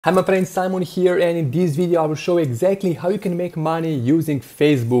Hi my friend, Simon here, and in this video I will show you exactly how you can make money using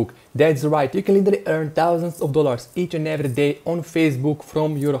Facebook. That's right, you can literally earn thousands of dollars each and every day on Facebook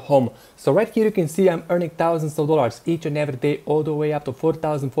from your home. So right here you can see I'm earning thousands of dollars each and every day, all the way up to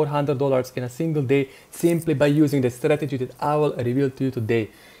 $4,400 in a single day, simply by using the strategy that I will reveal to you today.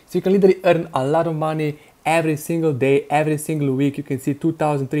 So you can literally earn a lot of money every single day, every single week. You can see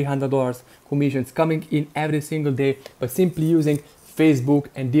 $2,300 commissions coming in every single day by simply using Facebook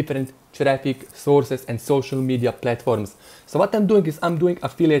and different traffic sources and social media platforms. So what I'm doing is I'm doing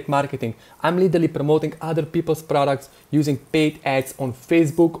affiliate marketing. I'm literally promoting other people's products using paid ads on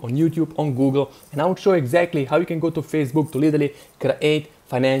Facebook, on YouTube, on Google, and I will show you exactly how you can go to Facebook to literally create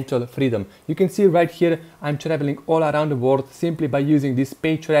financial freedom. You can see right here I'm traveling all around the world simply by using this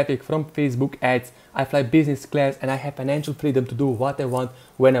paid traffic from Facebook ads. I fly business class and I have financial freedom to do what I want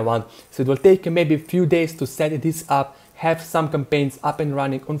when I want. So it will take maybe a few days to set this up, have some campaigns up and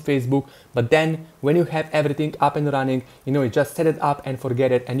running on Facebook, but then when you have everything up and running, you just set it up and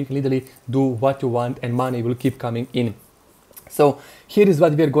forget it, and you can literally do what you want and money will keep coming in. So here is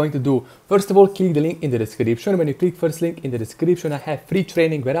what we are going to do. First of all, click the link in the description. When you click first link in the description, I have free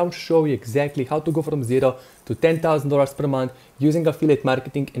training where I will show you exactly how to go from zero to $10,000 per month using affiliate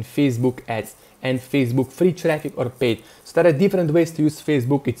marketing and Facebook ads and Facebook free traffic or paid. So there are different ways to use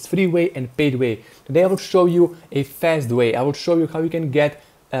Facebook. It's free way and paid way. Today I will show you a fast way. I will show you how you can get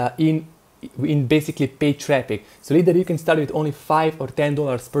in basically paid traffic. So either you can start with only $5 or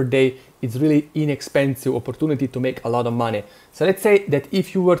 $10 per day. It's really inexpensive opportunity to make a lot of money. So let's say that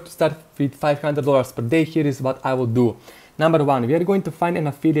if you were to start with $500 per day, here is what I will do. Number one, we are going to find an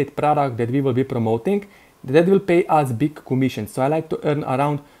affiliate product that we will be promoting that will pay us big commission. So I like to earn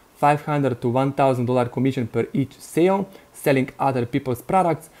around $500 to $1,000 commission per each sale, selling other people's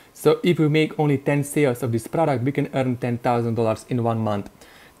products. So if we make only 10 sales of this product, we can earn $10,000 in 1 month.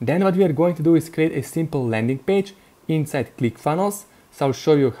 Then what we are going to do is create a simple landing page inside ClickFunnels. So I'll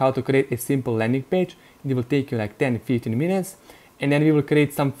show you how to create a simple landing page. It will take you like 10-15 minutes. And then we will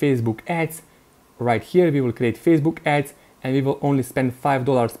create some Facebook ads. Right here we will create Facebook ads, and we will only spend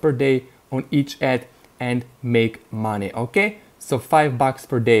 $5 per day on each ad and make money, okay? So $5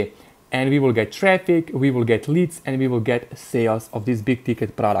 per day, and we will get traffic, we will get leads, and we will get sales of this big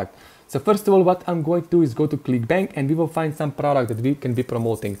ticket product. So first of all, what I'm going to do is go to ClickBank, and we will find some product that we can be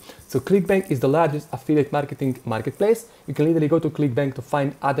promoting. So ClickBank is the largest affiliate marketing marketplace. You can literally go to ClickBank to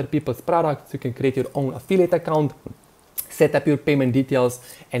find other people's products. You can create your own affiliate account, set up your payment details,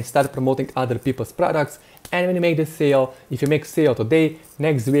 and start promoting other people's products. And when you make the sale, if you make sale today,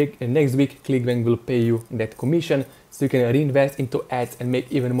 next week ClickBank will pay you that commission, so you can reinvest into ads and make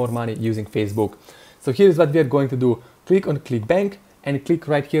even more money using Facebook. So here's what we are going to do. Click on ClickBank and click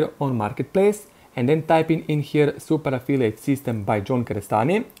right here on Marketplace, and then type in here Super Affiliate System by John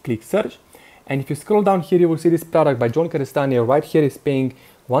Crestani. Click search, and if you scroll down here, you will see this product by John Crestani right here is paying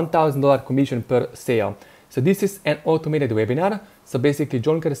 $1,000 commission per sale. So this is an automated webinar. So basically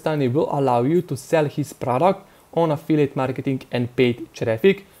John Crestani will allow you to sell his product on affiliate marketing and paid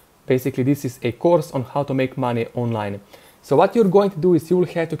traffic. Basically this is a course on how to make money online. So what you're going to do is you will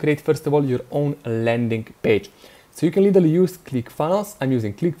have to create first of all your own landing page. So you can literally use ClickFunnels. I'm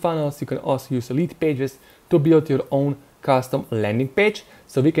using ClickFunnels. You can also use Leadpages to build your own custom landing page.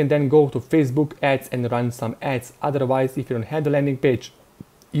 So we can then go to Facebook ads and run some ads. Otherwise, if you don't have the landing page,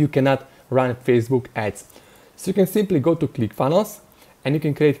 you cannot run Facebook ads. So you can simply go to ClickFunnels and you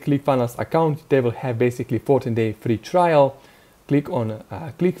can create ClickFunnels account. They will have basically 14-day free trial. Click on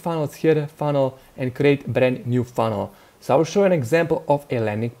ClickFunnels here, funnel, and create brand new funnel. So I will show an example of a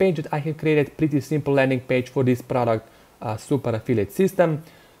landing page that I have created. Pretty simple landing page for this product, Super Affiliate System.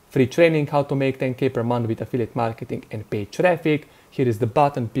 Free training, how to make 10K per month with affiliate marketing and paid traffic. Here is the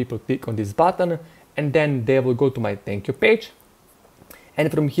button. People click on this button and then they will go to my thank you page. And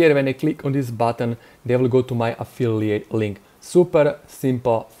from here, when they click on this button, they will go to my affiliate link. Super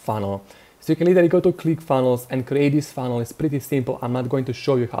simple funnel. So you can literally go to ClickFunnels and create this funnel. It's pretty simple. I'm not going to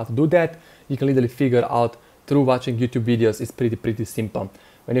show you how to do that. You can literally figure out through watching YouTube videos. It's pretty simple.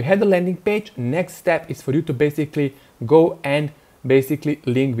 When you have the landing page, next step is for you to basically go and basically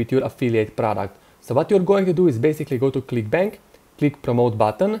link with your affiliate product. So what you're going to do is basically go to ClickBank, click promote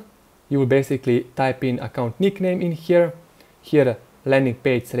button. You will basically type in account nickname in here. Here, landing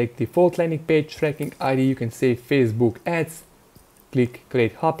page, select default landing page, tracking ID, you can say Facebook ads, click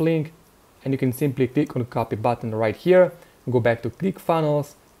create hop link, and you can simply click on copy button right here, go back to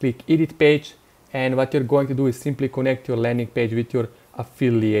ClickFunnels, click edit page, and what you're going to do is simply connect your landing page with your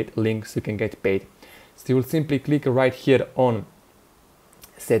affiliate link so you can get paid. So you will simply click right here on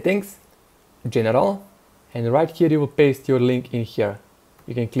settings, general, and right here you will paste your link in here.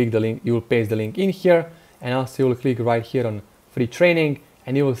 you can click the link, you will paste the link in here, and also you will click right here on free training,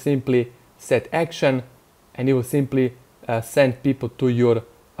 and you will simply set action, and you will simply send people to your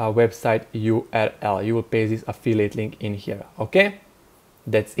website URL. You will paste this affiliate link in here. Okay,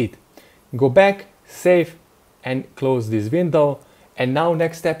 that's it. Go back, save, and close this window. And now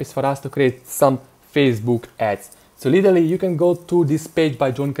next step is for us to create some Facebook ads. So literally you can go to this page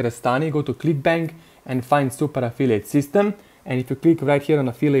by John Crestani, go to ClickBank and find Super Affiliate System. And if you click right here on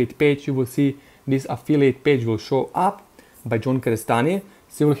affiliate page, you will see this affiliate page will show up by John Crestani.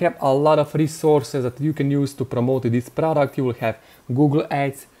 So you will have a lot of resources that you can use to promote this product. You will have Google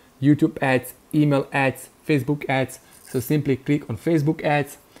ads, YouTube ads, email ads, Facebook ads. So simply click on Facebook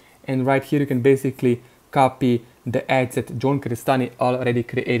ads, and right here you can basically copy the ads that John Crestani already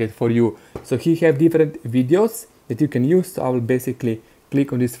created for you. So he have different videos that you can use. So I will basically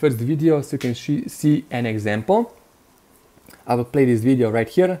click on this first video so you can see an example. I will play this video right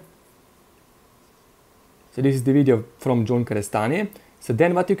here. So this is the video from John Crestani. So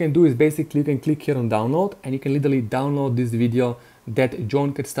then what you can do is basically you can click here on download, and you can literally download this video that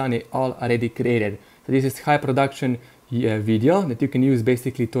John Crestani already created. So this is high production video that you can use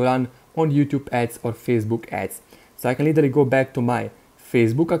basically to run on YouTube ads or Facebook ads. So I can literally go back to my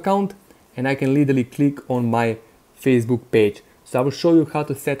Facebook account, and I can literally click on my Facebook page. So I will show you how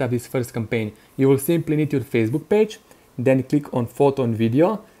to set up this first campaign. You will simply need your Facebook page, then click on photo and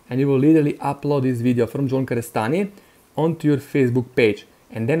video, and you will literally upload this video from John Crestani onto your Facebook page.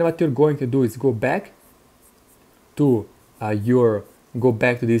 And then what you're going to do is go back to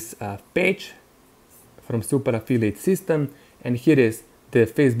this page from Super Affiliate System, and here is the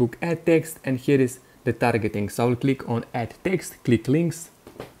Facebook ad text, and here is the targeting. So I will click on add text, click links.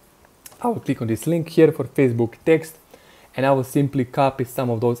 I will click on this link here for Facebook text, and I will simply copy some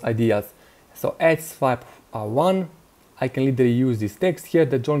of those ideas. So add swipe 1, I can literally use this text here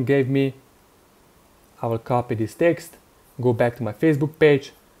that John gave me. I will copy this text, go back to my Facebook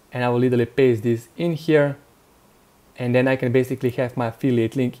page, and I will literally paste this in here, and then I can basically have my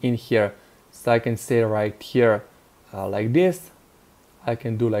affiliate link in here. So I can say right here like this. I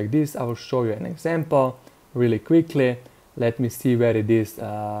can do like this. I will show you an example really quickly. Let me see where it is.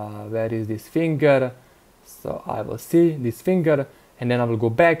 Where is this finger? So I will see this finger, and then I will go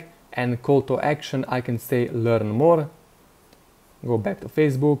back, and call to action I can say learn more. Go back to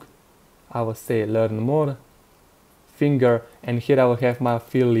Facebook. I will say learn more, finger, and here I will have my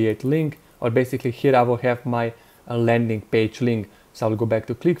affiliate link, or basically here I will have my landing page link. So I will go back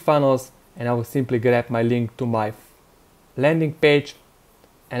to ClickFunnels, and I will simply grab my link to my landing page,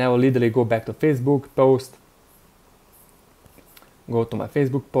 and I will literally go back to Facebook post, go to my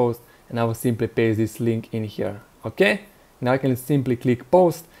Facebook post, and I will simply paste this link in here. Okay, now I can simply click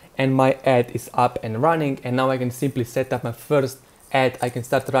post, and my ad is up and running, and now I can simply set up my first ad. I can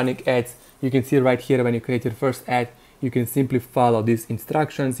start running ads. You can see right here when you create your first ad, you can simply follow these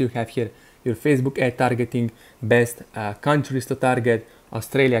instructions. You have here your Facebook ad targeting, best countries to target,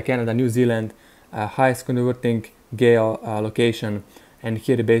 Australia, Canada, New Zealand, highest converting geo location, and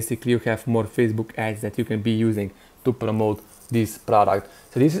here basically you have more Facebook ads that you can be using to promote this product.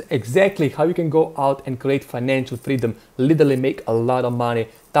 So this is exactly how you can go out and create financial freedom, literally make a lot of money,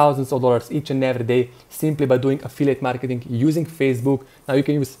 thousands of dollars each and every day, simply by doing affiliate marketing using Facebook. Now you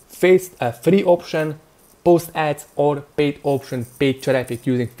can use free option, post ads, or paid option, paid traffic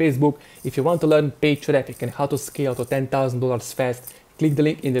using Facebook. If you want to learn paid traffic and how to scale to $10,000 fast, click the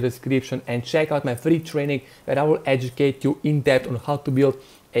link in the description and check out my free training where I will educate you in depth on how to build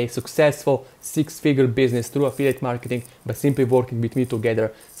a successful six-figure business through affiliate marketing by simply working with me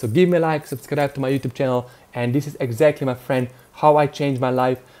together. So give me a like, subscribe to my YouTube channel, and this is exactly, my friend, how I changed my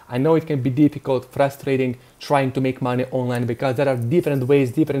life. I know it can be difficult, frustrating, trying to make money online, because there are different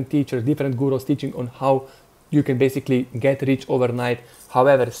ways, different teachers, different gurus teaching on how you can basically get rich overnight.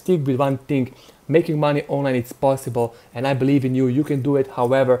 However, stick with one thing. Making money online, it's possible, and I believe in you. You can do it.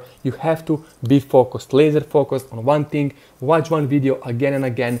 However, you have to be focused, laser focused on one thing. Watch one video again and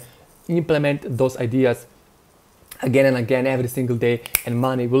again. Implement those ideas again and again every single day, and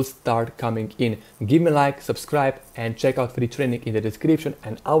money will start coming in. Give me a like, subscribe, and check out free training in the description,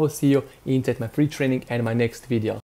 and I will see you inside my free training and my next video.